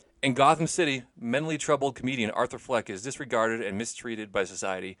In Gotham City, mentally troubled comedian Arthur Fleck is disregarded and mistreated by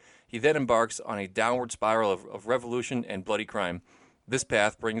society. He then embarks on a downward spiral of revolution and bloody crime. This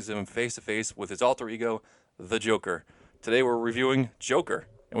path brings him face to face with his alter ego, the Joker. Today we're reviewing Joker,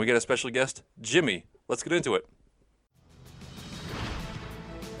 and we get a special guest, Jimmy. Let's get into it.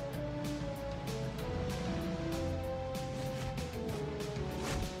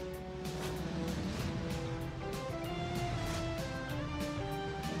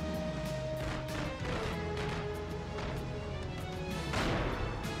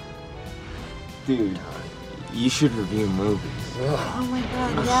 Dude, you should review movies. Oh my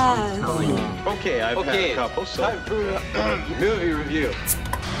god, yes. Okay, I've had a couple, so Time for movie review.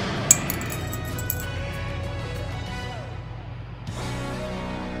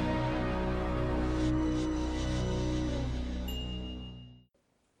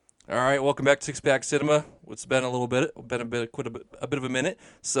 All right, welcome back to Six Pack Cinema. It's been a bit of a minute.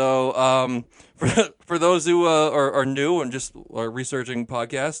 So, for those who are new and just are researching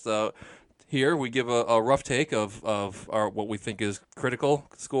podcasts, here we give a rough take of our what we think is critical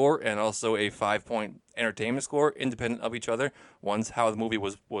score and also a 5-point entertainment score, independent of each other. One's how the movie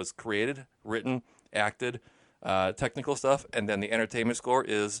was created, written, acted, technical stuff, and then the entertainment score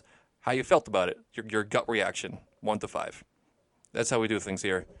is how you felt about it, your gut reaction, 1 to 5. That's how we do things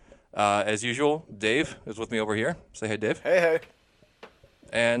here. As usual, Dave is with me over here. Say hey, Dave. Hey.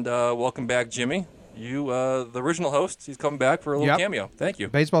 And welcome back, Jimmy. You, the original host, he's coming back for a little cameo. Thank you.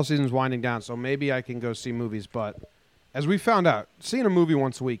 Baseball season's winding down, so maybe I can go see movies. But as we found out, seeing a movie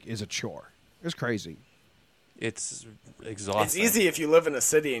once a week is a chore. It's crazy. It's exhausting. It's easy if you live in a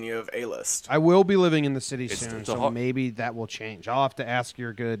city and you have A-list. I will be living in the city soon, it's a so hard- maybe that will change. I'll have to ask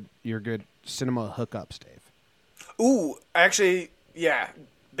your good cinema hookups, Dave. Ooh, actually, yeah.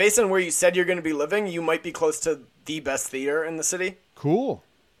 Based on where you said you're going to be living, you might be close to the best theater in the city, Cool.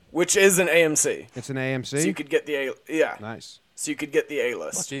 which is an AMC. It's an AMC. So you could get the Nice. So you could get the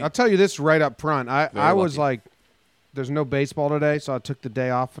A-list. Lucky. I'll tell you this right up front. I was lucky. like, there's no baseball today, so I took the day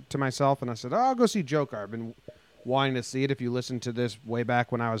off to myself, and I said, I'll go see Joker. I've been wanting to see it. If you listen to this way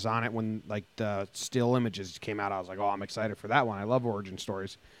back when I was on it, when like the still images came out, I was like, oh, I'm excited for that one. I love origin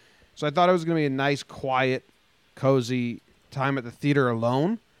stories. So I thought it was going to be a nice, quiet, cozy time at the theater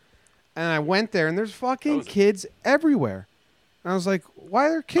alone. And I went there, and there's fucking kids everywhere. And I was like, why are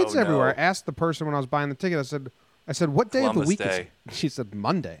there kids Oh, no. everywhere? I asked the person when I was buying the ticket, I said, what day of the Columbus week Day. is it? She said,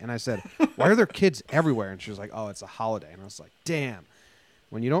 Monday. And I said, why are there kids everywhere? And she was like, oh, it's a holiday. And I was like, damn.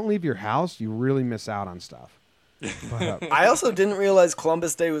 When you don't leave your house, you really miss out on stuff. But, I also didn't realize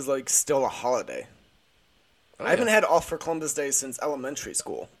Columbus Day was like still a holiday. I haven't had off for Columbus Day since elementary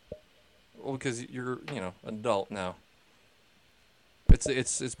school. Well, because you're adult now.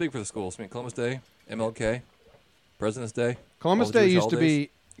 It's big for the schools. I mean, Columbus Day, MLK, President's Day. Columbus all the Day Jewish used to holidays.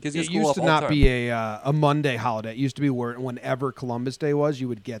 be, Kids get it school used off to all the not time. be a Monday holiday. It used to be where whenever Columbus Day was, you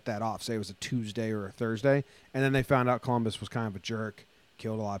would get that off. Say it was a Tuesday or a Thursday. And then they found out Columbus was kind of a jerk,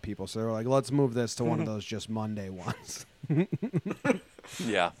 killed a lot of people. So they were like, let's move this to one of those just Monday ones.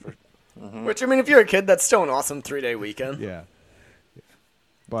 Yeah. Which, I mean, if you're a kid, that's still an awesome 3-day weekend. Yeah.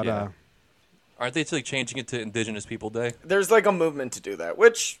 But, Yeah. Aren't they like changing it to Indigenous People Day? There's like a movement to do that,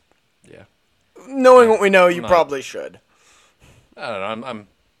 which, Yeah. knowing what we know, you not- probably should. I don't know.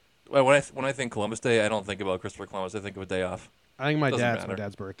 Well, when I think Columbus Day, I don't think about Christopher Columbus. I think of a day off. I think my Doesn't matter.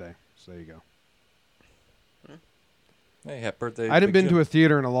 dad's birthday. So there you go. Hey, happy birthday! I hadn't Big been Jim. to a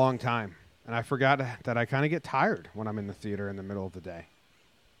theater in a long time, and I forgot that I kind of get tired when I'm in the theater in the middle of the day.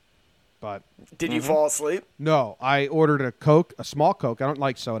 But Did you fall asleep? no, I ordered a Coke, a small Coke. I don't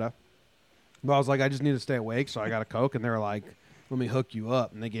like soda, but I was like, I just need to stay awake, so I got a Coke, and they were like, "Let me hook you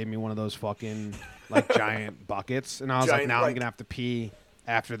up," and they gave me one of those fucking like giant buckets, and I was like, Giant, now I'm like- gonna have to pee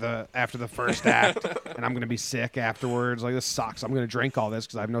after the first act, and I'm gonna be sick afterwards. Like, this sucks. I'm gonna drink all this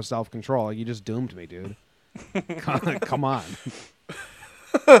because I have no self control. Like, you just doomed me, dude. Come on.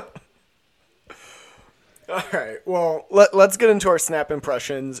 All right. Well, let's get into our snap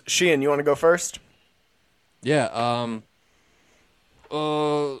impressions. Sheehan, you want to go first? Yeah. I'll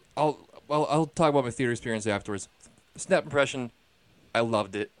talk about my theater experience afterwards. Snap impression, I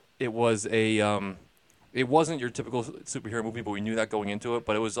loved it. It was it wasn't your typical superhero movie, but we knew that going into it.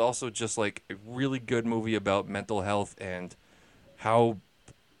 But it was also just like a really good movie about mental health and how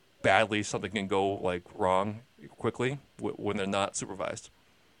badly something can go like wrong quickly when they're not supervised.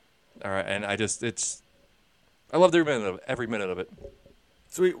 All right, and I loved every minute of it.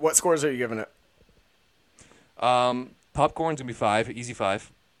 Sweet. What scores are you giving it? Popcorn's gonna be 5, easy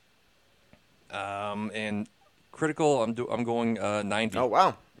 5. And critical, I'm going 90. Oh,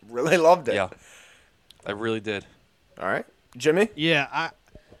 wow. Really loved it. Yeah, I really did. All right. Jimmy? Yeah,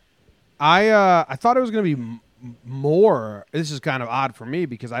 I thought it was going to be more. This is kind of odd for me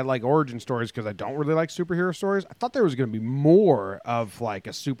because I like origin stories because I don't really like superhero stories. I thought there was going to be more of like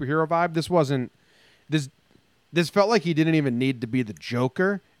a superhero vibe. This wasn't. This felt like he didn't even need to be the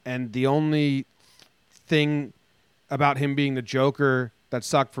Joker, and the only thing about him being the Joker that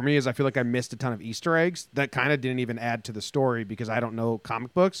sucked for me is I feel like I missed a ton of Easter eggs that kind of didn't even add to the story because I don't know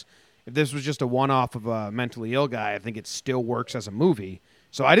comic books. If this was just a one-off of a mentally ill guy, I think it still works as a movie.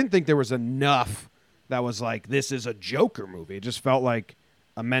 So I didn't think there was enough that was like, this is a Joker movie. It just felt like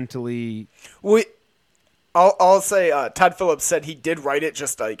a mentally... I'll say Todd Phillips said he did write it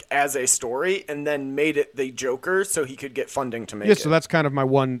just like as a story and then made it the Joker so he could get funding to make it. Yeah, so that's kind of my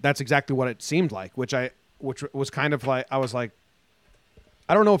one... That's exactly what it seemed like, which was kind of like... I was like...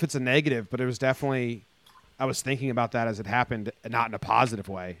 I don't know if it's a negative, but it was definitely... I was thinking about that as it happened, not in a positive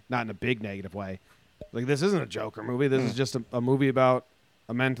way, not in a big negative way. Like, this isn't a Joker movie. This is just a movie about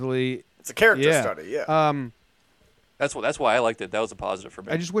a mentally... It's a character study, yeah. That's why I liked it. That was a positive for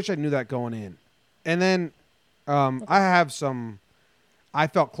me. I just wish I knew that going in. And then I have some... I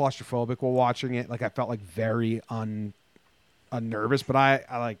felt claustrophobic while watching it. Like, I felt like very unnervous, but I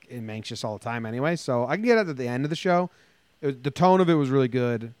like am anxious all the time anyway, so I can get it at the end of the show. The tone of it was really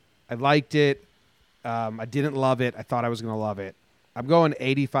good. I liked it. I didn't love it. I thought I was going to love it. I'm going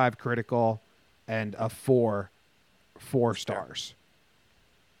 85 critical and a 4 stars.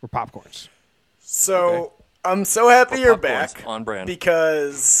 For popcorns. So Okay. I'm so happy you're Popcorns, back on brand.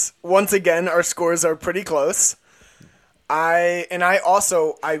 because once again our scores are pretty close. I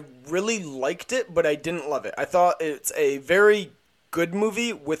really liked it, but I didn't love it. I thought it's a very good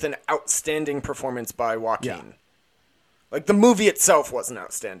movie with an outstanding performance by Joaquin. Yeah. Like the movie itself wasn't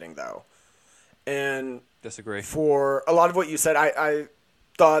outstanding though. And Disagree. for a lot of what you said, I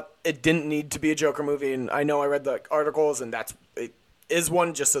thought it didn't need to be a Joker movie, and I know I read the articles, and it is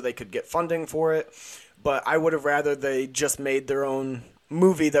one just so they could get funding for it. But I would have rather they just made their own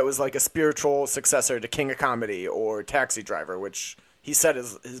movie that was like a spiritual successor to King of Comedy or Taxi Driver, which he said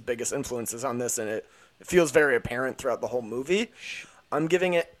is his biggest influences on this, and it feels very apparent throughout the whole movie. I'm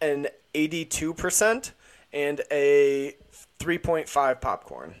giving it an 82% and a 3.5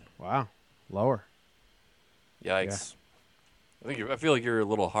 popcorn. Wow. Lower. Yikes. I feel like you're a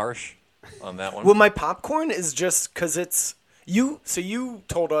little harsh on that one. Well, my popcorn is just because it's you. So you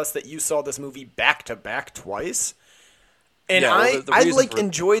told us that you saw this movie back to back twice, and Yeah, well, the I reason like for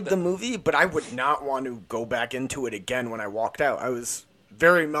enjoyed the movie, but I would not want to go back into it again when I walked out. I was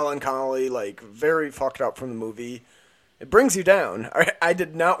very melancholy, like very fucked up from the movie. It brings you down. I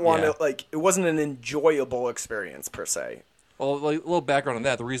did not want Yeah. to it wasn't an enjoyable experience per se. Well, like, a little background on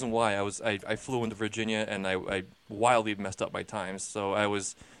that. The reason why I flew into Virginia and I wildly messed up my times. So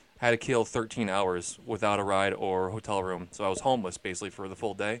had to kill 13 hours without a ride or hotel room. So I was homeless basically for the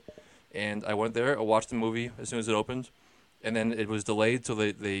full day. And I went there, I watched the movie as soon as it opened. And then it was delayed, so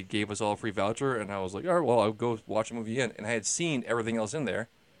they gave us all a free voucher. And I was like, all right, well, I'll go watch the movie in. And I had seen everything else in there.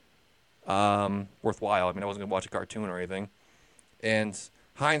 Worthwhile. I mean, I wasn't going to watch a cartoon or anything. And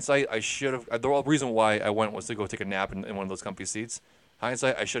hindsight, I should have. The reason why I went was to go take a nap in one of those comfy seats.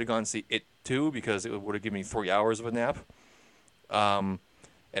 Hindsight, I should have gone and see It too because it would have given me 3 hours of a nap. And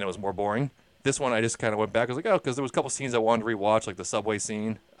it was more boring. This one, I just kind of went back. I was like, oh, because there was a couple scenes I wanted to rewatch, like the subway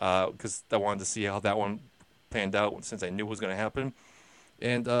scene, because I wanted to see how that one panned out since I knew what was going to happen.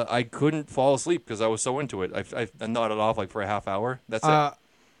 And I couldn't fall asleep because I was so into it. I nodded off like for a half hour. That's it.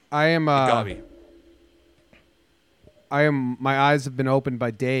 I am. It got me. My eyes have been opened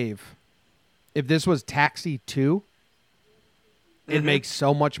by Dave. If this was Taxi 2, it makes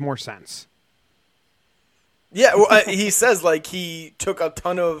so much more sense. Yeah, well, he says like he took a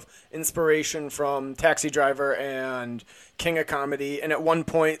ton of inspiration from Taxi Driver and King of Comedy, and at one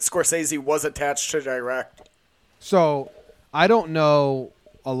point Scorsese was attached to direct. So, I don't know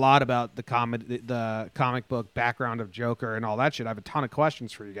a lot about the comic book background of Joker and all that shit. I have a ton of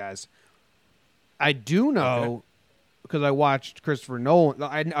questions for you guys. I do know because I watched Christopher Nolan.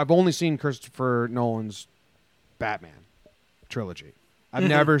 I've only seen Christopher Nolan's Batman trilogy. I've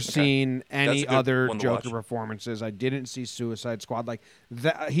never seen any other Joker performances. I didn't see Suicide Squad. Like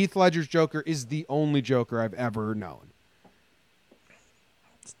Heath Ledger's Joker is the only Joker I've ever known.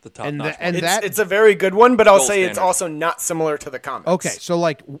 It's the top-notch one. It's a very good one, but I'll Gold say it's standard. also not similar to the comics. Okay, so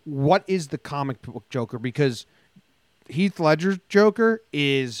like, what is the comic book Joker? Because Heath Ledger's Joker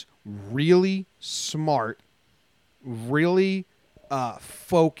is really smart, really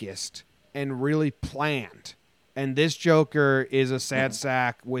focused, and really planned. And this Joker is a sad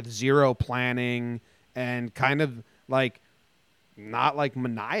sack with zero planning and kind of like not like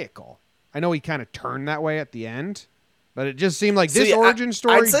maniacal. I know he kind of turned that way at the end, But it just seemed like See, this origin I'd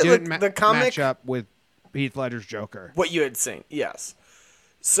story say, didn't like, the comic- match up with Heath Ledger's Joker. What you had seen, yes.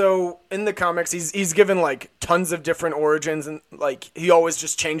 So in the comics, he's given like tons of different origins, and like he always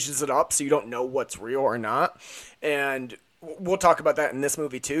just changes it up, so you don't know what's real or not. And we'll talk about that in this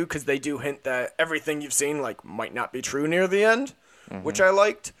movie too, because they do hint that everything you've seen like might not be true near the end, which I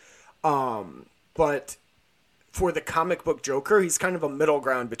liked. But for the comic book Joker, he's kind of a middle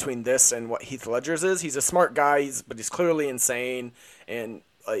ground between this and what Heath Ledger's is. He's a smart guy, but he's clearly insane, and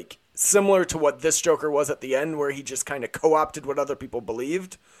like similar to what this Joker was at the end, where he just kind of co-opted what other people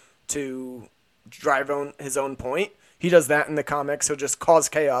believed to drive his own point. He does that in the comics. He'll just cause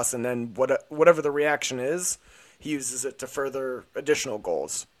chaos, and then whatever the reaction is, he uses it to further additional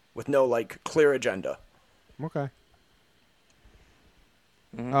goals with no like clear agenda. Okay.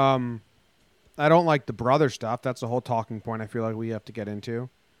 I don't like the brother stuff. That's the whole talking point I feel like we have to get into.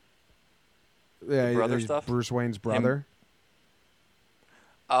 Yeah, brother he's stuff? Bruce Wayne's brother.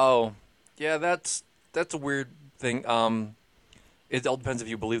 Oh, yeah, that's a weird thing. It all depends if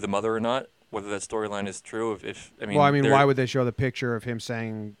you believe the mother or not, whether that storyline is true. If I mean, Why would they show the picture of him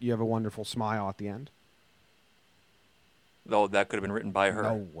saying "You have a wonderful smile" at the end? Though that could have been written by her.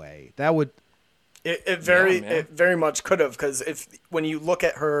 No way. That would. It man. very much could have, because when you look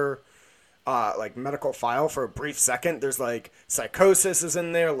at her like medical file for a brief second, there's like psychosis is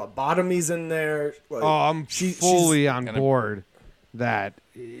in there, lobotomy's in there. Like, I'm she's fully on kinda- board that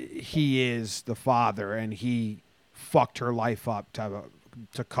he is the father and he fucked her life up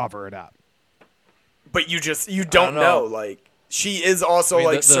to cover it up. But you don't don't know. know. Like she is also I mean,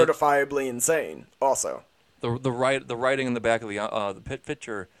 like the- certifiably insane. Also, The writing in the back of the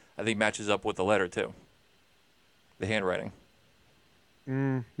picture, I think, matches up with the letter too. The handwriting.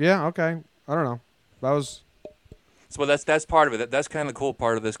 Yeah. Okay. I don't know. That was. So that's part of it. That's kind of the cool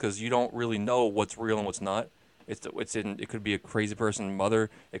part of this, because you don't really know what's real and what's not. It could be a crazy person mother.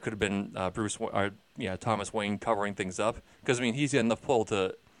 It could have been Thomas Wayne covering things up, because I mean he's got enough pull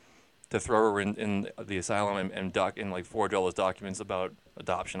to throw her in the asylum and like forge all those documents about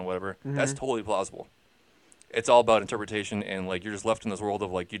adoption or whatever. That's totally plausible. It's all about interpretation, and like you're just left in this world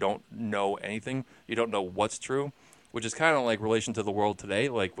of like you don't know anything. You don't know what's true, which is kind of like relation to the world today.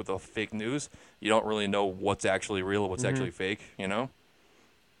 Like with the fake news, you don't really know what's actually real, what's actually fake. You know.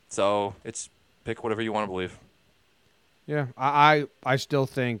 So it's pick whatever you want to believe. Yeah. I still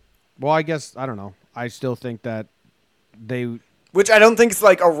think. Well, I guess I don't know. I still think that they. which I don't think is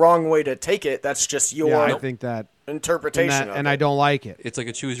like a wrong way to take it. That's just your Yeah, I think that. interpretation of And it. I don't like it. It's like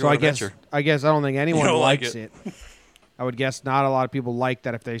a choose So your own I guess adventure. I don't think anyone don't like likes it. it. I would guess not a lot of people like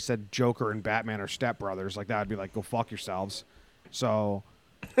that if they said Joker and Batman are stepbrothers. Like that would be like, go fuck yourselves. So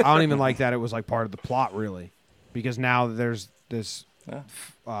I don't even like that it was like part of the plot really, because now there's this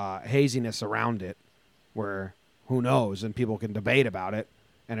haziness around it where who knows, and people can debate about it,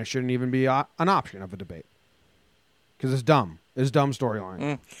 and it shouldn't even be an option of a debate because it's dumb. It's a dumb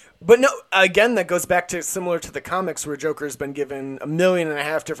storyline. But no, again, that goes back to similar to the comics where Joker's been given 1.5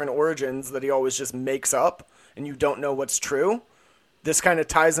 million different origins that he always just makes up, and you don't know what's true. This kind of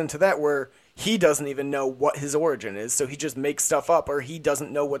ties into that where he doesn't even know what his origin is, so he just makes stuff up, or he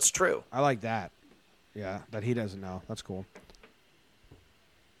doesn't know what's true. I like that. Yeah, that he doesn't know. That's cool.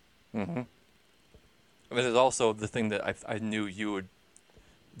 I mean, there's also the thing that I knew you would.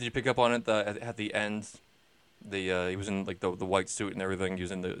 Did you pick up on it at the end? He was in like the white suit and everything. He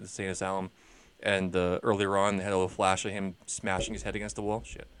was in the insane asylum, and earlier on they had a little flash of him smashing his head against the wall.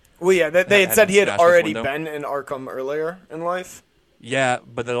 Shit. Well, yeah, they had Had said he had smashed his already window. been in Arkham earlier in life. Yeah,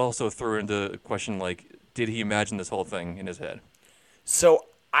 but that also threw into question like, did he imagine this whole thing in his head? So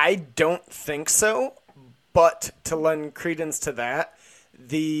I don't think so, but to lend credence to that,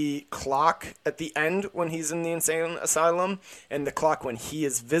 the clock at the end when he's in the insane asylum, and the clock when he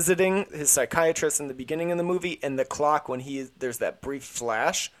is visiting his psychiatrist in the beginning of the movie, and the clock when there's that brief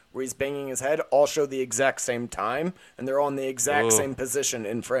flash where he's banging his head, all show the exact same time, and they're all in the exact Ugh. same position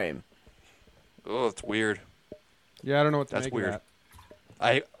in frame. Oh, it's weird. Yeah, I don't know what to That's make weird. of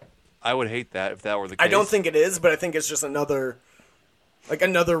that. I would hate that if that were the case. I don't think it is, but I think it's just another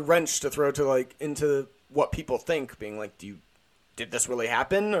wrench to throw into what people think, being like, did this really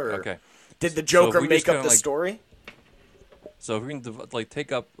happen, or Okay. did the So if Joker we make just up kinda, the like- story? So if we can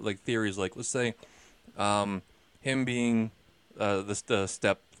take up like theories, like let's say, him being the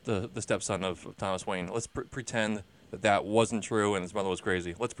stepson of Thomas Wayne. Let's pretend that wasn't true and his mother was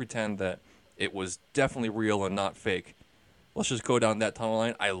crazy. Let's pretend that it was definitely real and not fake. Let's just go down that tunnel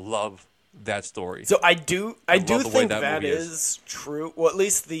line. I love that story. So I do love the way think that that movie is true. Well, at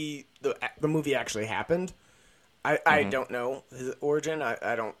least the movie actually happened. I don't know his origin. I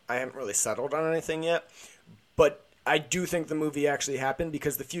haven't really settled on anything yet. But I do think the movie actually happened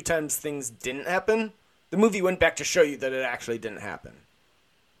because the few times things didn't happen, the movie went back to show you that it actually didn't happen.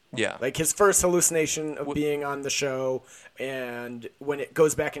 Yeah. Like his first hallucination of being on the show, and when it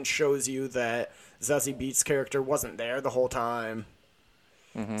goes back and shows you that Zazie Beetz' character wasn't there the whole time.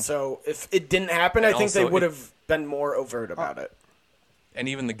 So if it didn't happen, And I think they also would have been more overt about it. And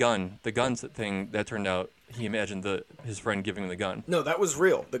even the guns thing that turned out, he imagined his friend giving him the gun. No, that was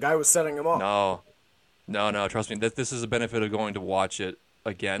real. The guy was setting him up. No, trust me. This is a benefit of going to watch it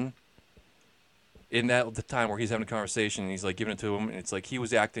again. In the time where he's having a conversation, and he's like giving it to him, and it's like he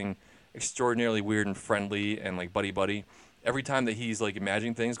was acting extraordinarily weird and friendly and like buddy. Every time that he's like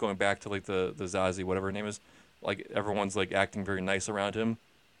imagining things, going back to like the Zazie, whatever her name is, like everyone's like acting very nice around him.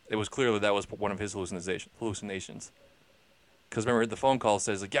 It was clear that was one of his hallucinations. Because remember, the phone call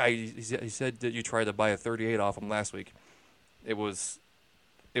says like, yeah, he said that you tried to buy a 38 off him last week. It was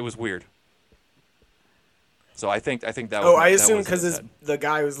weird. So I think that was. Oh, I assume that was because the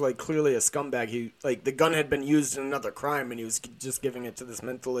guy was like clearly a scumbag. He like the gun had been used in another crime, and he was just giving it to this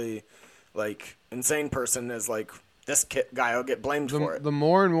mentally like insane person as like this guy will get blamed for it. The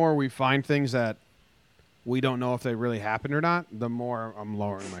more and more we find things that we don't know if they really happened or not, the more I'm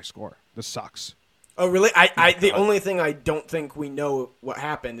lowering my score. This sucks. Oh, really? The only thing I don't think we know what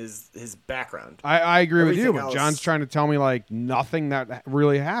happened is his background. I agree with you, Everything but else- John's trying to tell me like nothing that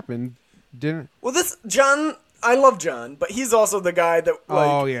really happened didn't. Well, John, I love John, but he's also the guy that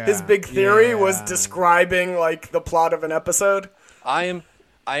like Oh, yeah. his big theory was Yeah. describing like the plot of an episode. I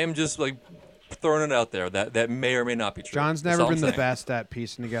am just like throwing it out there that may or may not be true. John's That's never all I'm been the saying. best at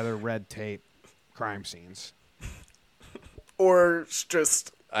piecing together red tape crime scenes. Or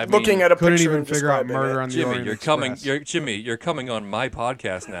just I mean, looking at a Couldn't picture even and figure out describing murder it. on the Jimmy, Orient Express. you're coming on my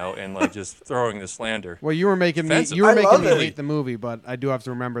podcast now and like just throwing the slander. Well, you were making me Offensive. you were I making love me it. hate the movie, but I do have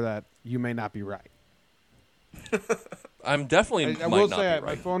to remember that you may not be right. I'm definitely I might will not say be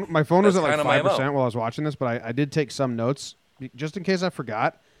right. my phone was That's at like kinda my 5% MO. while I was watching this, but I did take some notes just in case I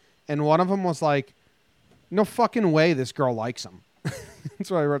forgot. And one of them was like, "No fucking way, this girl likes him."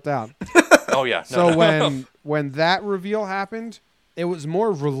 That's what I wrote down. Oh yeah. So when that reveal happened, it was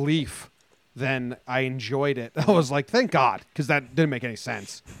more relief than I enjoyed it. I was like, "Thank God," because that didn't make any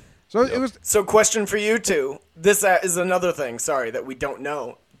sense. So it was. So, question for you two. This is another thing. Sorry that we don't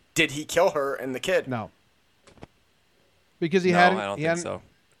know. Did he kill her and the kid? No. Because he no, hadn't. I don't he think hadn't- so.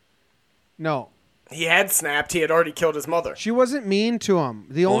 No, He had snapped. He had already killed his mother. she wasn't mean to him.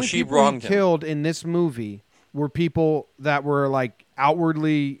 The Well, only she people he wronged him. killed in this movie were people that were like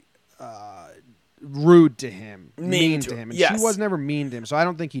outwardly rude to him, mean to him. And yes. she was never mean to him, so I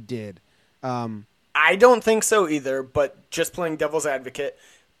don't think he did. I don't think so either. But just playing devil's advocate,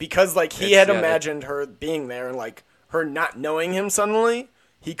 because like he had imagined her being there and like her not knowing him suddenly,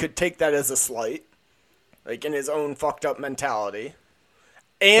 he could take that as a slight, like in his own fucked up mentality.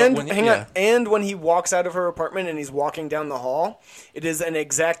 And and when he walks out of her apartment and he's walking down the hall, it is an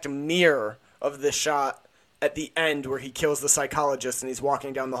exact mirror of the shot at the end where he kills the psychologist and he's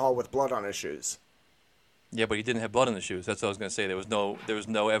walking down the hall with blood on his shoes. Yeah, but he didn't have blood in the shoes. That's what I was going to say. There was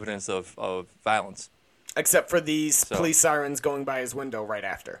no evidence of violence. Except for these police sirens going by his window right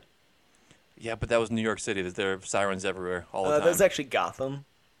after. Yeah, but that was New York City. There are sirens everywhere all the time. That was actually Gotham.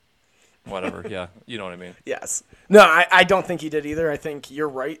 Whatever. Yeah, you know what I mean. Yes. No, I don't think he did either. I think you're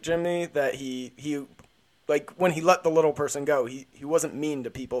right, Jimmy, that he like when he let the little person go, he wasn't mean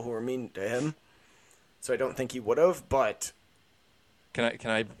to people who were mean to him. So I don't think he would have, but Can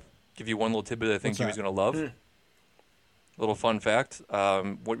I give you one little tidbit that I think What's Jimmy's that? going to love? Little fun fact.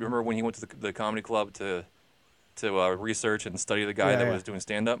 Remember when he went to the comedy club to research and study the guy Yeah, that yeah. was doing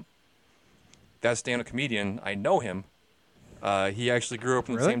stand-up? That stand-up comedian, I know him. He actually grew up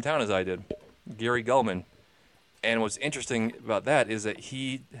in the Really? same town as I did, Gary Gulman. And what's interesting about that is that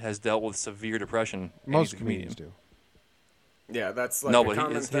he has dealt with severe depression. And Most he's a comedian. comedians do. yeah, that's like No, a but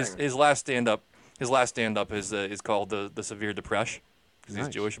common thing. his last stand-up is called the severe depression because he's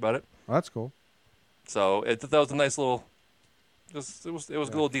Nice. Jewish about it. Well, that's cool. So that was a nice little. It was a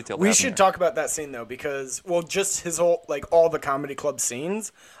little detail. to We have in should there. talk about that scene though, because just his whole like all the comedy club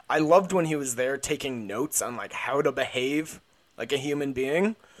scenes. I loved when he was there taking notes on like how to behave like a human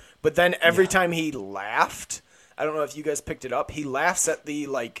being. But then every time he laughed, I don't know if you guys picked it up. He laughs at the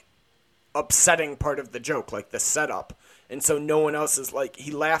like upsetting part of the joke, like the setup, and so no one else is like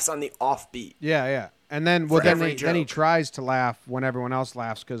he laughs on the offbeat. Yeah, yeah. And then For then every he joke. tries to laugh when everyone else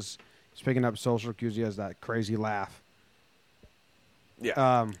laughs because he's picking up social cues. He has that crazy laugh.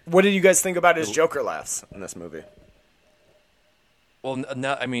 Yeah. What did you guys think about his Joker laughs in this movie? Well,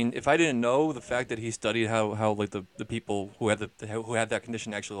 now I mean, if I didn't know the fact that he studied how like the people who had that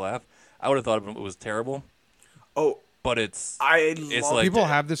condition actually laugh, I would have thought it was terrible. Oh, but it's I It's love like- People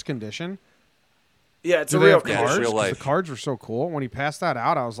have this condition. Yeah, it's Do a they real have Yeah, it's cards? condition. real 'Cause life. the cards were so cool. When he passed that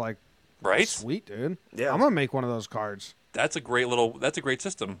out, I was like, right. sweet, dude. Yeah. I'm going to make one of those cards. That's a great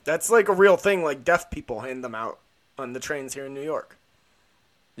system. That's like a real thing. Like deaf people hand them out on the trains here in New York.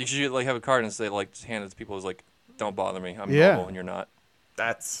 You should like have a card and say like just hand it to people as like, don't bother me. I'm Yeah. normal and you're not.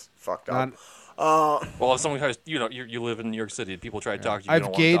 That's fucked up. Not- Well, if someone has, you live in New York City, people try to talk to you. I've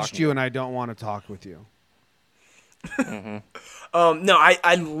don't wanna talk gauged to you, and I don't want to talk with you. No,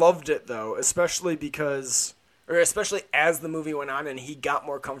 I loved it though, especially as the movie went on and he got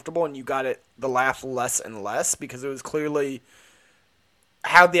more comfortable and you got the laugh less and less because it was clearly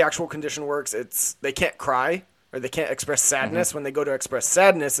how the actual condition works. It's they can't cry or they can't express sadness. When they go to express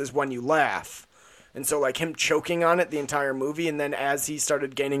sadness is when you laugh. And so like him choking on it the entire movie, and then as he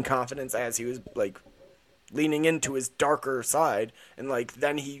started gaining confidence, as he was like leaning into his darker side, and like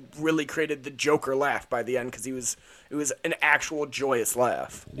then he really created the Joker laugh by the end because it was an actual joyous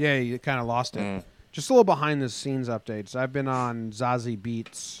laugh. Yeah, you kind of lost it. Just a little behind the scenes updates. I've been on Zazie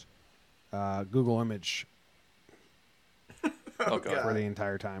Beetz Google image Oh god. for the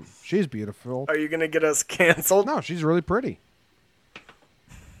entire time. She's beautiful. Are you gonna get us canceled? No, she's really pretty.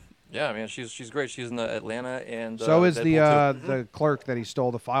 Yeah, man, she's great. She's in Atlanta and So is Deadpool too. the clerk that he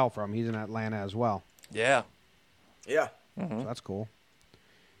stole the file from. He's in Atlanta as well. Yeah. Yeah. So that's cool.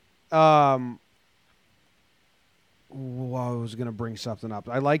 Well, I was gonna bring something up.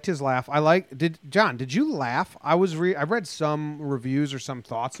 I liked his laugh. John, did you laugh? I read some reviews or some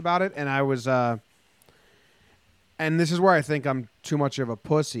thoughts about it, and I was and this is where I think I'm too much of a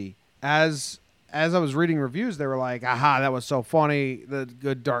pussy. As I was reading reviews, they were like, "Aha, that was so funny, the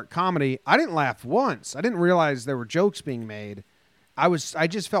good dark comedy." I didn't laugh once. I didn't realize there were jokes being made. I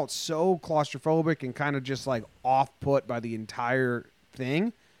just felt so claustrophobic and kind of just like off put by the entire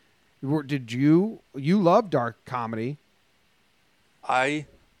thing. Did you love dark comedy? I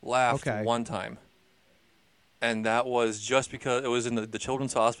laughed Okay. one time, and that was just because it was in the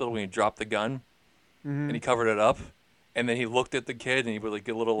children's hospital when he dropped the gun, and he covered it up, and then he looked at the kid and he would like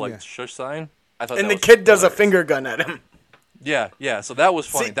get a little like Yeah. shush sign. I thought, And that the was kid does a hilarious. finger gun at him. Yeah. So that was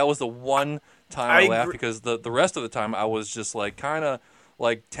funny. See, that was the one time I I laughed agree- because the rest of the time I was just like kind of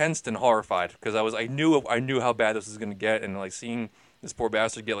like tensed and horrified because I knew how bad this was gonna get, and like seeing this poor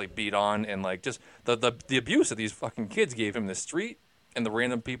bastard get like beat on, and like just the abuse that these fucking kids gave him in the street and the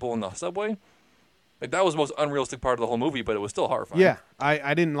random people in the subway. Like that was the most unrealistic part of the whole movie, but it was still horrifying. Yeah,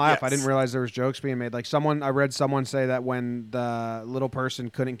 I didn't laugh. I Yes. didn't realize there was jokes being made. Like I read someone say that when the little person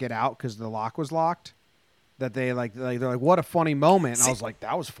couldn't get out because the lock was locked, that they're like, what a funny moment. And I was like,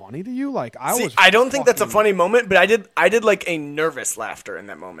 that was funny to you? Like I don't think that's a funny moment, but I did like a nervous laughter in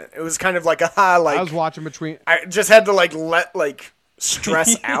that moment. It was kind of like like I was watching between. I just had to like let like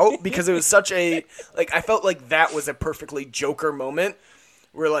stress out because it was such a like I felt like that was a perfectly Joker moment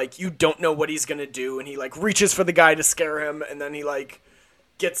where like you don't know what he's gonna do, and he like reaches for the guy to scare him, and then he like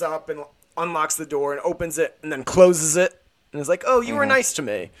gets up and unlocks the door and opens it and then closes it and is like, "Oh, you were nice to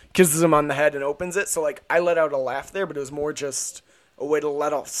me." Kisses him on the head and opens it. So like I let out a laugh there, but it was more just a way to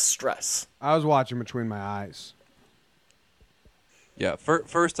let off stress. I was watching between my eyes. Yeah,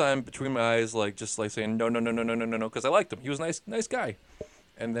 first time between my eyes, like just like saying no, because I liked him. He was a nice guy.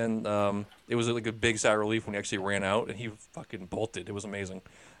 And then it was like a big sigh of relief when he actually ran out and he fucking bolted. It was amazing.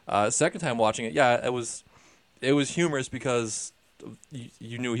 Second time watching it, yeah, it was humorous because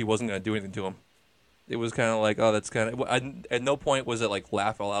you knew he wasn't gonna do anything to him. It was kind of like, oh, that's kind of. At no point was it like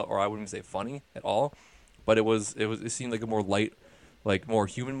laugh all out, or I wouldn't say funny at all. But it seemed like a more light, like more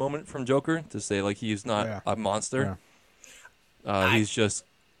human moment from Joker to say like he's not Yeah. a monster. He's just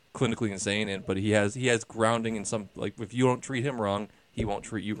clinically insane, but he has grounding in some, like if you don't treat him wrong, he won't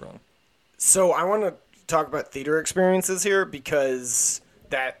treat you wrong. So I want to talk about theater experiences here because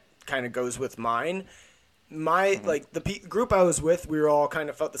that kind of goes with mine. Like the group I was with, we were all kind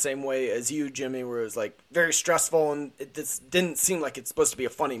of felt the same way as you, Jimmy, where it was like very stressful and it just didn't seem like it's supposed to be a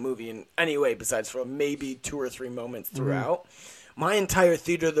funny movie in any way besides for maybe 2 or 3 moments throughout. My entire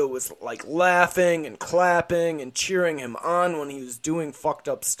theater, though, was like laughing and clapping and cheering him on when he was doing fucked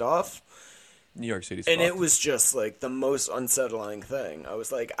up stuff. New York City's And it fucked. was just like the most unsettling thing. I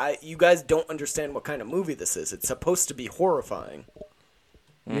was like, you guys don't understand what kind of movie this is. It's supposed to be horrifying.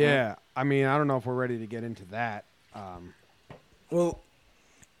 Yeah, I mean, I don't know if we're ready to get into that. Well,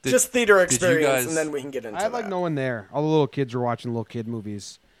 Did- just theater you experience, guys- and then we can get into I had like that. no one there. All the little kids were watching little kid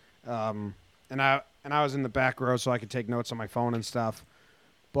movies, and I was in the back row so I could take notes on my phone and stuff.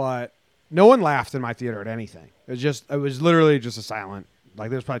 But no one laughed in my theater at anything. It was literally just a silent.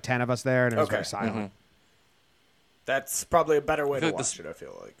 Like there's probably 10 of us there, and it was Okay. very silent. That's probably a better way to feel like watch it, I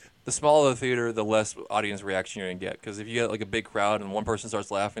feel like. The smaller the theater, the less audience reaction you're gonna get. Because if you get like a big crowd and one person starts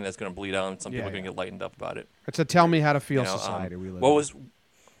laughing, that's gonna bleed out, and some people are gonna get lightened up about it. It's a tell me how to feel You know, society we live what in. was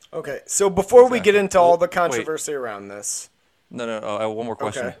Okay, so before we get Exactly. into all the Well, wait. controversy around this, no? I have one more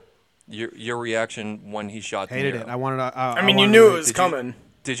question. Okay. Your reaction when he shot De Hated Niro. it. I wanted to. I mean, you knew it was coming.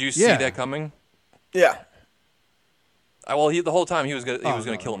 Did you see Yeah. that coming? Yeah. Well, the whole time he was gonna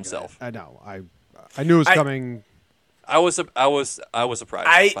No, kill himself. I know. I knew it was coming. I was surprised.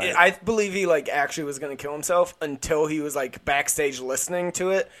 by it. I believe he like actually was gonna kill himself until he was like backstage listening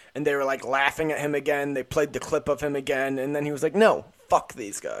to it, and they were like laughing at him again. They played the clip of him again, and then he was like, "No, fuck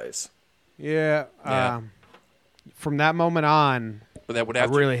these guys." Yeah. Yeah. From that moment on, But that would I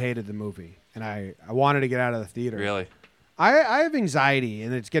have really hated the movie, and I wanted to get out of the theater. really. I have anxiety,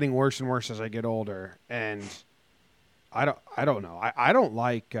 and it's getting worse and worse as I get older. And I don't know. I don't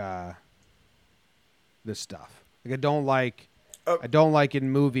like this stuff. Like I don't like in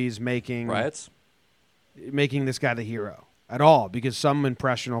movies making Riots. this guy the hero at all, because some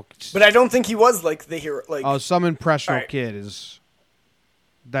impressionable. But I don't think he was like the hero. Like, some impressionable All right. kid is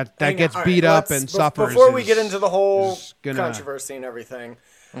that hang on, gets all beat right, up let's- and suffers. Before we get into the whole is gonna- controversy and everything,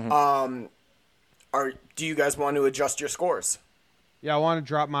 do you guys want to adjust your scores? Yeah, I want to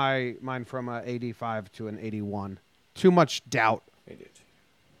drop mine from a 85 to an 81. Too much doubt.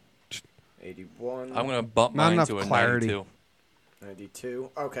 81. I'm gonna bump Not mine enough to a clarity. 92. 92.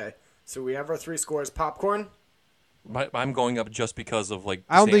 Okay. So we have our three scores. Popcorn? I'm going up just because of like.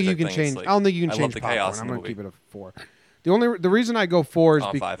 I don't think Stanza you can thing. change. It's like, I don't think you can I change love the popcorn. chaos I'm in the going to movie. keep it a 4. The reason I go 4 is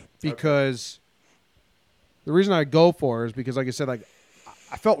 5. because the reason I go 4 is because, like I said, like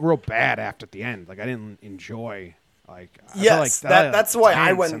I felt real bad after the end. Like I didn't enjoy. Like I felt Yes, like that's why I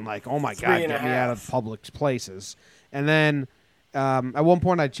tense went and like, oh my 3.5. god, get me out of public places. And then at one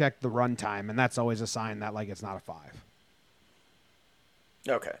point I checked the runtime, and that's always a sign that like it's not a 5.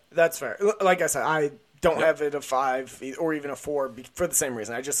 Okay. That's fair. Like I said, I don't have it a 5 or even a 4 for the same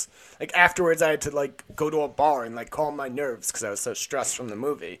reason. I just, like, afterwards I had to, like, go to a bar and, like, calm my nerves because I was so stressed from the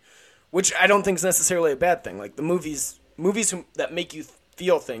movie, which I don't think is necessarily a bad thing. Like, the movies that make you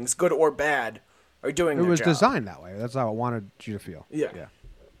feel things, good or bad, are doing It their was job. designed that way. That's how I wanted you to feel. Yeah. Yeah.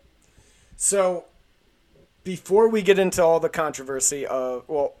 So, before we get into all the controversy of,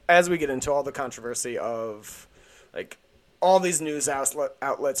 well, as we get into all the controversy of, like, all these news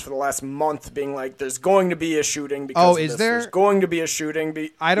outlets for the last month being like, there's going to be a shooting because Oh, of is this. there? There's going to be a shooting.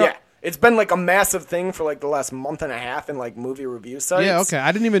 I don't- Yeah, it's been like a massive thing for like the last month and a half in like movie review sites. Yeah, okay.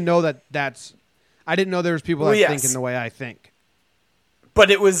 I didn't even know that's. I didn't know there was people that Well, think yes. in the way I think.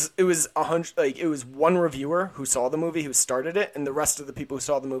 But it was 100. Like it was one reviewer who saw the movie who started it, and the rest of the people who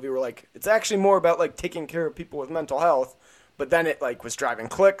saw the movie were like, it's actually more about like taking care of people with mental health. But then it like was driving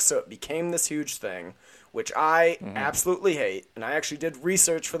clicks, so it became this huge thing, which I absolutely hate. And I actually did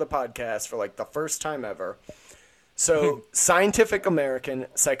research for the podcast for like the first time ever. So Scientific American,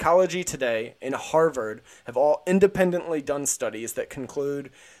 Psychology Today, and Harvard have all independently done studies that conclude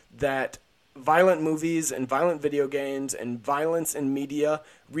that violent movies and violent video games and violence in media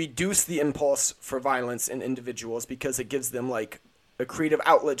reduce the impulse for violence in individuals because it gives them like a creative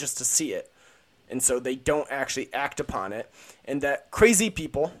outlet just to see it. And so they don't actually act upon it. And that crazy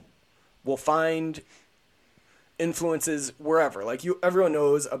people will find influences wherever. Like everyone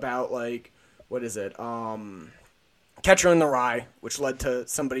knows about like, what is it? Catcher in the Rye, which led to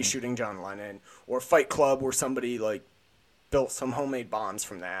somebody shooting John Lennon, or Fight Club, where somebody like built some homemade bombs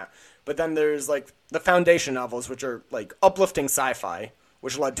from that. But then there's like the Foundation novels, which are like uplifting sci-fi,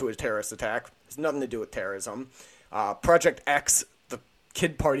 which led to a terrorist attack. It has nothing to do with terrorism. Project X, the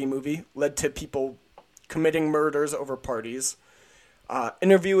kid party movie, led to people committing murders over parties.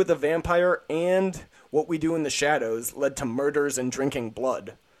 Interview with a Vampire and What We Do in the Shadows led to murders and drinking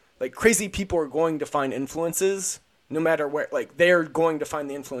blood. Like crazy people are going to find influences no matter where, like they're going to find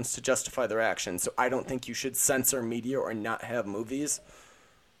the influence to justify their actions. So I don't think you should censor media or not have movies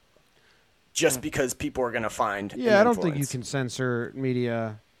just because people are going to find Yeah, I don't think you influence. can censor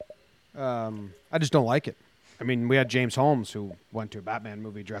media. I just don't like it. I mean, we had James Holmes who went to a Batman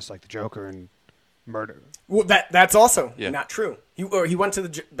movie dressed like the Joker and murdered. Well, that's also Yeah. not true. He went to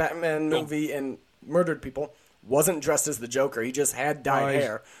the Batman movie and murdered people. Wasn't dressed as the Joker. He just had dyed he's-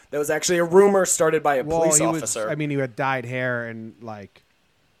 hair. That was actually a rumor started by a police he officer. was. I mean, he had dyed hair and like,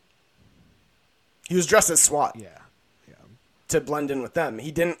 he was dressed as SWAT yeah. to blend in with them.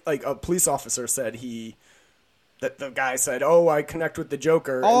 He didn't like a police officer said that the guy said, "Oh, I connect with the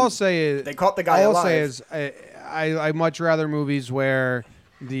Joker." All I'll and say is they caught the guy All alive. I'll say is I much rather movies where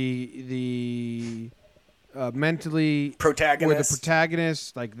the mentally Protagonist. where the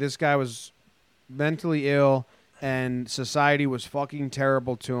protagonist, like this guy was mentally ill. and society was fucking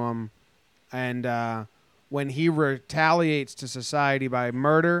terrible to him. And when he retaliates to society by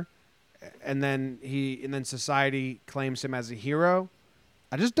murder, and then society claims him as a hero,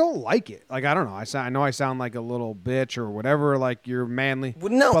 I just don't like it. Like, I don't know. I know I sound like a little bitch or whatever. Like, you're manly.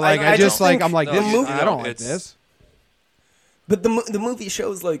 Well, no, but like I just don't like think I'm like the this. movie- I don't like it's- this. But the movie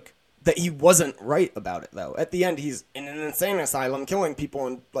shows like that he wasn't right about it though. At the end, he's in an insane asylum killing people,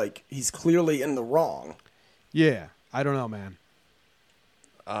 and like he's clearly in the wrong. Yeah, I don't know, man.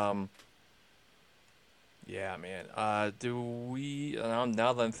 Yeah, man. Do we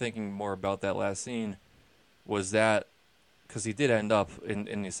now that I'm thinking more about that last scene, was that because he did end up in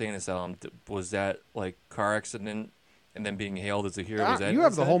the insane asylum? Was that like car accident and then being hailed as a hero? Was that You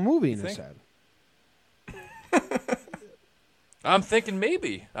have the whole movie in you his think? head. I'm thinking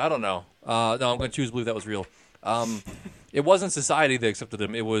maybe. I don't know. No, I'm going to choose to believe that was real. It wasn't society that accepted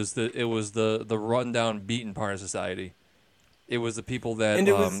him. It was the rundown, beaten part of society. It was the people that And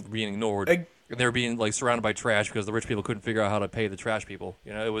it was- being ignored. I- And they were being like surrounded by trash because the rich people couldn't figure out how to pay the trash people.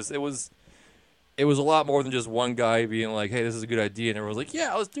 You know, it was a lot more than just one guy being like, "Hey, this is a good idea," and everyone was like,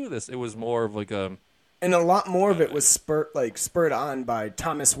 "Yeah, let's do this." It was more of like a And a lot more of it was spurred on by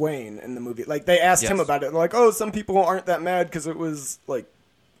Thomas Wayne in the movie. Like they asked him Yes. about it. They're like, "Oh, some people aren't that mad because it was like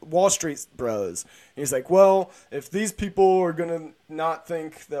Wall Street bros." And he's like, "Well, if these people are gonna not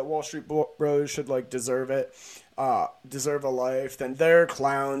think that Wall Street bros should like deserve a life, then they're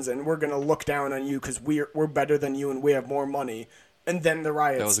clowns, and we're gonna look down on you because we're better than you and we have more money." And then the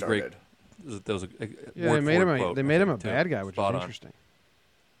riot that was started. a great. That was a Yeah, word they made for him. quote, They I made him a think, too. bad guy, which Spot is on. interesting.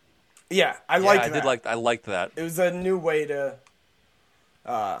 Yeah, I Yeah, liked I that. did like. I liked that. It was a new way to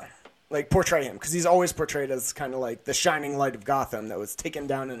like portray him because he's always portrayed as kind of like the shining light of Gotham that was taken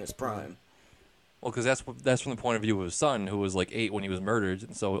down in his prime. Well, because that's from the point of view of his son, who was like 8 when he was murdered,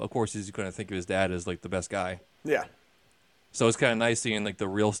 and so of course he's going to think of his dad as like the best guy. Yeah. So it's kind of nice seeing like the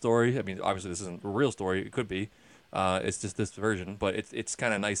real story. I mean, obviously this isn't a real story; it could be. It's just this version, but it's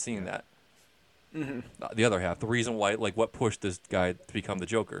kind of nice seeing that. Mm-hmm. The other half, the reason why, like, what pushed this guy to become the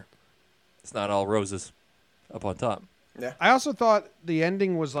Joker. It's not all roses up on top. Yeah. I also thought the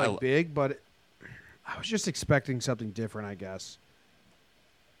ending was I like lo- big, but I was just expecting something different, I guess.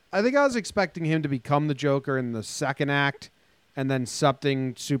 I think I was expecting him to become the Joker in the second act, and then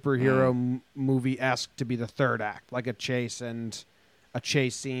something superhero movie-esque to be the third act, like a chase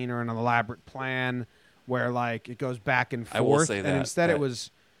scene or an elaborate plan where like it goes back and forth. I will say and that- instead it that-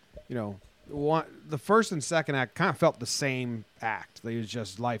 was, the first and second act kind of felt the same act. It was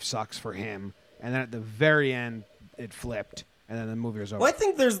just life sucks for him, and then at the very end it flipped, and then the movie was over. Well, I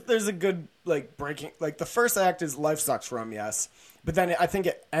think there's a good like breaking like the first act is life sucks for him, yes, but then I think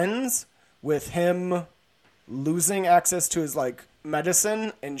it ends with him losing access to his like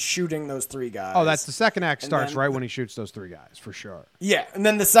medicine and shooting those 3 guys. Oh, that's the second act And starts then right when he shoots those 3 guys, for sure. Yeah, and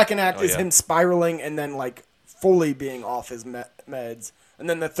then the second act Oh, is yeah. him spiraling and then like fully being off his meds, and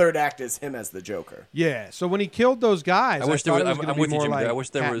then the third act is him as the Joker. Yeah, so when he killed those guys, I wish there thought was- it was I'm going to be with you, more Jimmy. like I wish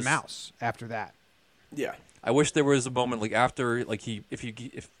there cat was- and mouse after that. Yeah. I wish there was a moment like after like if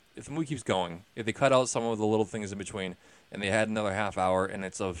the movie keeps going, if they cut out some of the little things in between and they had another half hour and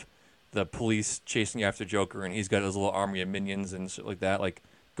it's of the police chasing after Joker and he's got his little army of minions and shit like that, like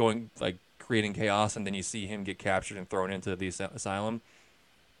going like creating chaos, and then you see him get captured and thrown into the asylum.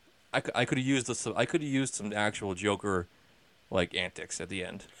 I could have used this. I could have used some actual Joker like antics at the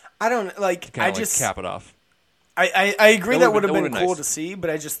end. I don't like. Kind I of like just cap it off. I agree That that would would've have been- been that cool would've to been see, but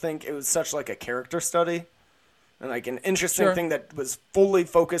I just think it was such like a character study and like an interesting Sure. thing that was fully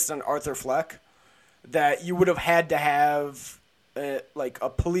focused on Arthur Fleck that you would have had to have like a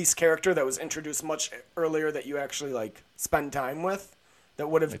police character that was introduced much earlier that you actually like spend time with that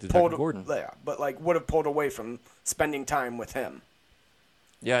would have Like Detective pulled Gordon. yeah, but like would have pulled away from spending time with him.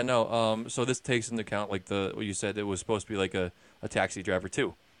 Yeah, no. So this takes into account like what you said. It was supposed to be like a taxi driver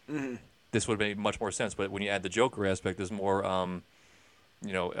too. Mm-hmm. This would have made much more sense. But when you add the Joker aspect, there's more, what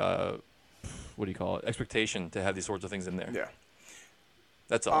do you call it? Expectation to have these sorts of things in there. Yeah.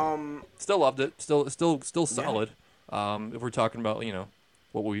 That's all. Still loved it. Still solid. If we're talking about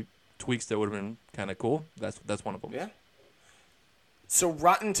tweaks that would have been kind of cool, that's one of them. Yeah. So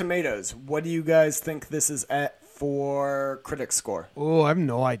Rotten Tomatoes, what do you guys think this is at for critic score? Oh, I have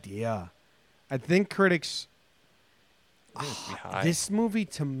no idea. I think critics. I think it'd be high. This movie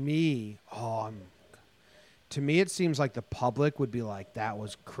to me, it seems like the public would be like, that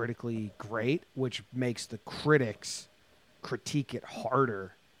was critically great, which makes the critics critique it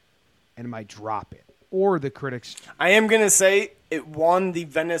harder and might drop it. Or the critics. I am going to say it won the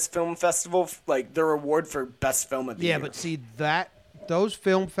Venice Film Festival, like their award for best film of the year. Yeah, but see, that those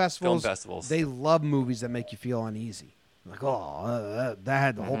film festivals, festivals. they love movies that make you feel uneasy. Like, that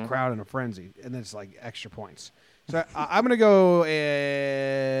had the whole crowd in a frenzy, and then it's like extra points. So I'm gonna go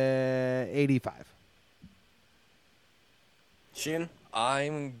 85. Sheehan?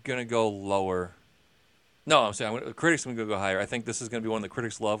 I'm gonna go lower. No, I'm saying critics are gonna go higher. I think this is gonna be one the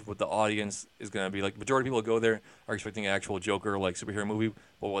critics love, but the audience is gonna be like majority of people who go there are expecting an actual Joker like superhero movie,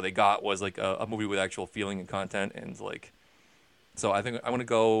 but what they got was like a movie with actual feeling and content, and like. So I think I'm gonna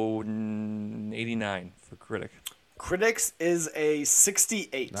go 89 for critic. Critics is a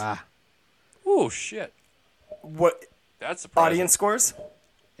 68. Oh shit! What That's surprising. audience scores?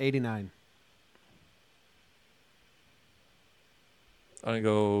 89. I'm gonna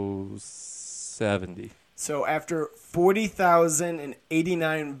go 70. So after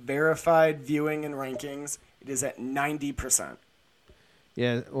 40,089 verified viewing and rankings, it is at 90%.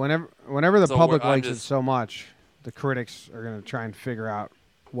 Yeah, whenever the So public I'm likes it just- so much, the critics are gonna try and figure out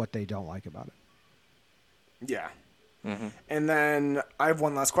what they don't like about it. Yeah. Mm-hmm. And then I have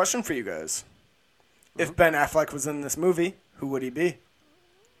one last question for you guys. Mm-hmm. If Ben Affleck was in this movie, who would he be?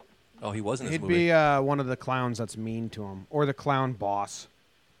 Oh, he was in this He'd movie. be one of the clowns that's mean to him, or the clown boss.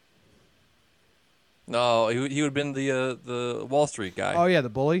 No, he would have been the Wall Street guy. Oh yeah, the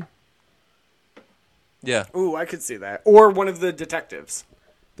bully. Yeah. Ooh, I could see that. Or one of the detectives.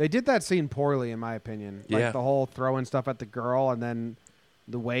 They did that scene poorly, in my opinion. Like Yeah. the whole throwing stuff at the girl, and then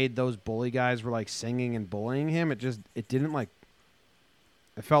the way those bully guys were like singing and bullying him. It didn't like.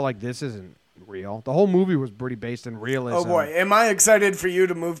 It felt like this isn't real. The whole movie was pretty based in realism. Oh boy, am I excited for you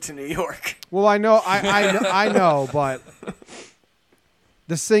to move to New York? Well, I know, I know, but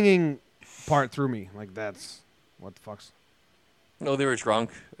the singing part threw me. Like that's what the fuck's. No, they were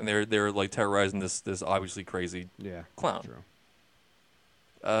drunk and they were like terrorizing this obviously crazy Yeah, clown. true.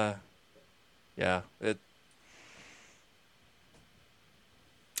 Yeah. It.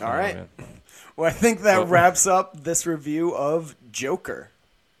 All I don't know, right. man. Well, I think that Well- wraps up this review of Joker.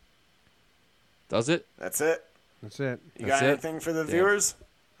 Does it? That's it. That's it. You That's got it? anything for the Yeah. viewers?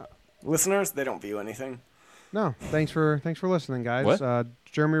 Listeners, they don't view anything. No, thanks for listening, guys. What?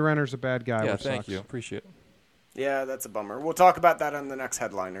 Jeremy Renner's a bad guy. Yeah. which Thank sucks. you. Appreciate it. Yeah, that's a bummer. We'll talk about that on the next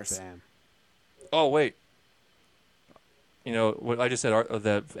headliners. Damn. Oh wait. You know what I just said?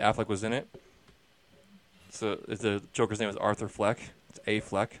 That Affleck was in it. So the Joker's name is Arthur Fleck. It's A.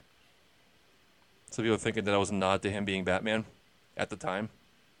 Fleck. So people are thinking that was a nod to him being Batman at the time.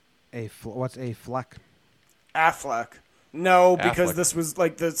 What's a Fleck? Affleck. No, because Affleck. this was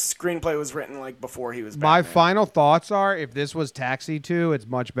like the screenplay was written like before he was My Batman. final thoughts are: if this was Taxi 2, it's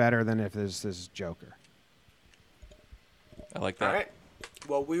much better than if this is Joker. I like that. All right.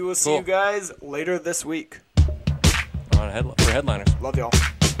 Well, we will see Cool. you guys later this week. For headliners. Love y'all.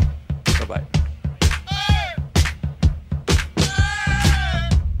 Bye bye.